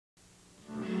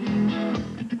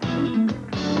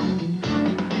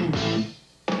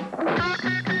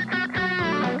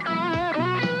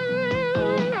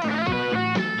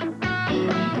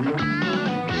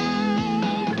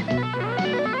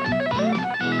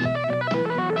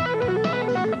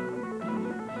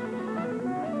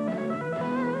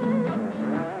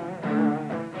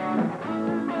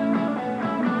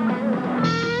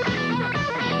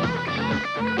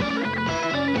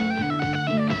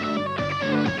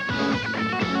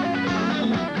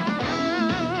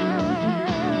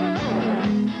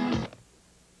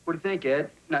think,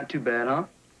 Ed? Not too bad, huh?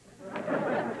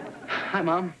 Hi,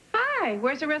 Mom. Hi.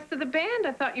 Where's the rest of the band?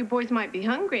 I thought you boys might be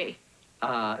hungry.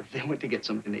 They went to get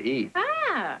something to eat.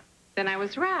 Ah, then I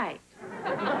was right.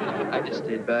 I just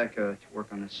stayed back to work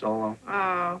on the solo.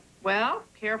 Oh, well,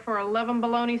 care for 11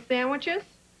 bologna sandwiches?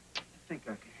 I think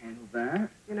I can handle that.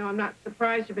 You know, I'm not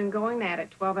surprised you've been going at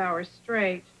it 12 hours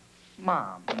straight.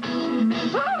 Mom.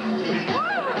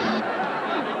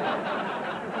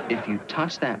 If you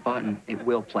touch that button, it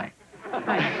will play.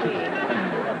 I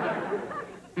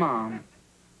see. Mom,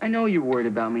 I know you're worried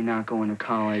about me not going to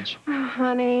college. Oh,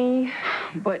 honey.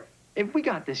 But if we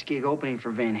got this gig opening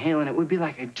for Van Halen, it would be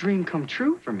like a dream come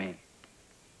true for me.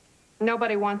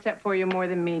 Nobody wants that for you more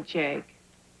than me, Jake.